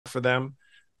for them.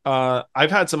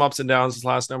 I've had some ups and downs this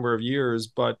last number of years,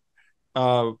 but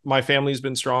my family's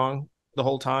been strong the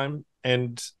whole time,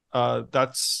 and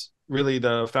that's really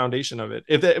the foundation of it.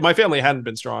 If my family hadn't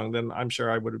been strong, then I'm sure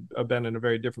I would have been in a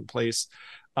very different place.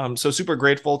 So super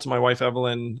grateful to my wife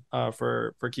Evelyn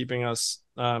for keeping us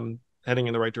heading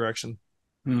in the right direction.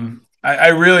 I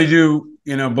really do,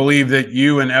 believe that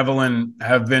you and Evelyn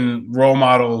have been role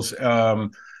models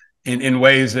in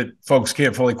ways that folks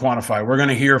can't fully quantify. We're going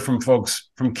to hear from folks,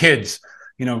 from kids,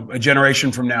 a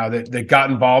generation from now that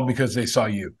got involved because they saw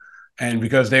you and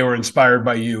because they were inspired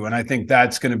by you. And I think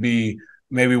that's going to be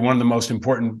maybe one of the most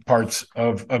important parts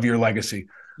of your legacy.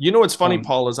 You know what's funny,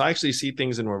 Paul, is I actually see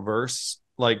things in reverse.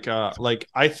 Like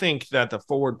I think that the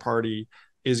Forward Party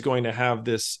is going to have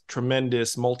this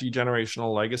tremendous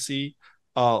multi-generational legacy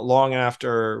long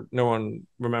after no one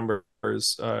remembers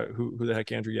who the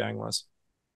heck Andrew Yang was.